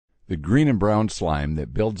The green and brown slime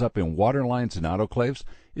that builds up in water lines and autoclaves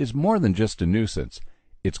is more than just a nuisance.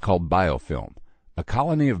 It's called biofilm, a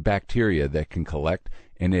colony of bacteria that can collect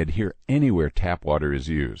and adhere anywhere tap water is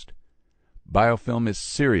used. Biofilm is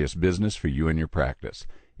serious business for you and your practice.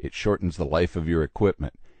 It shortens the life of your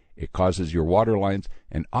equipment. It causes your water lines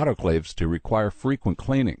and autoclaves to require frequent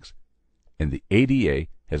cleanings. And the ADA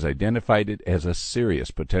has identified it as a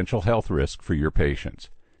serious potential health risk for your patients.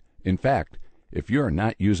 In fact, if you are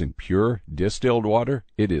not using pure, distilled water,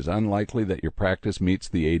 it is unlikely that your practice meets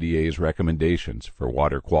the ADA's recommendations for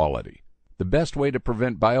water quality. The best way to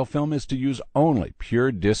prevent biofilm is to use only pure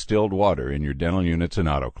distilled water in your dental units and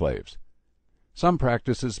autoclaves. Some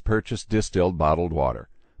practices purchase distilled bottled water,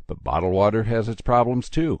 but bottled water has its problems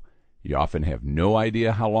too. You often have no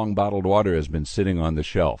idea how long bottled water has been sitting on the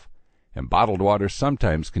shelf, and bottled water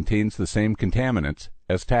sometimes contains the same contaminants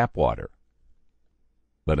as tap water.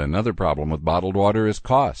 But another problem with bottled water is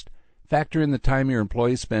cost. Factor in the time your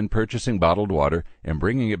employees spend purchasing bottled water and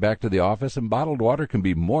bringing it back to the office, and bottled water can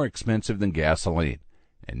be more expensive than gasoline.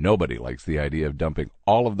 And nobody likes the idea of dumping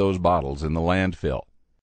all of those bottles in the landfill.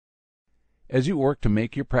 As you work to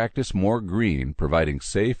make your practice more green, providing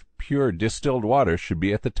safe, pure distilled water should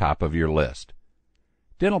be at the top of your list.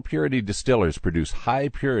 Dental Purity Distillers produce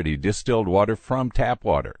high-purity distilled water from tap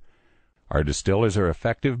water. Our distillers are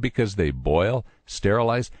effective because they boil,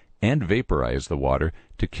 sterilize, and vaporize the water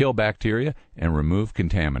to kill bacteria and remove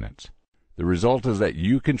contaminants. The result is that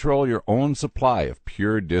you control your own supply of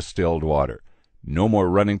pure distilled water. No more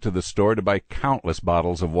running to the store to buy countless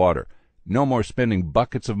bottles of water. No more spending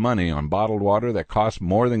buckets of money on bottled water that costs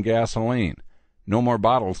more than gasoline. No more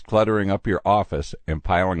bottles cluttering up your office and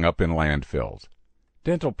piling up in landfills.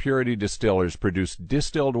 Dental Purity Distillers produce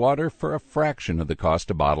distilled water for a fraction of the cost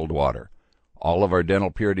of bottled water. All of our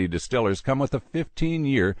Dental Purity Distillers come with a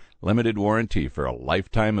 15-year limited warranty for a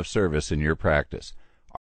lifetime of service in your practice.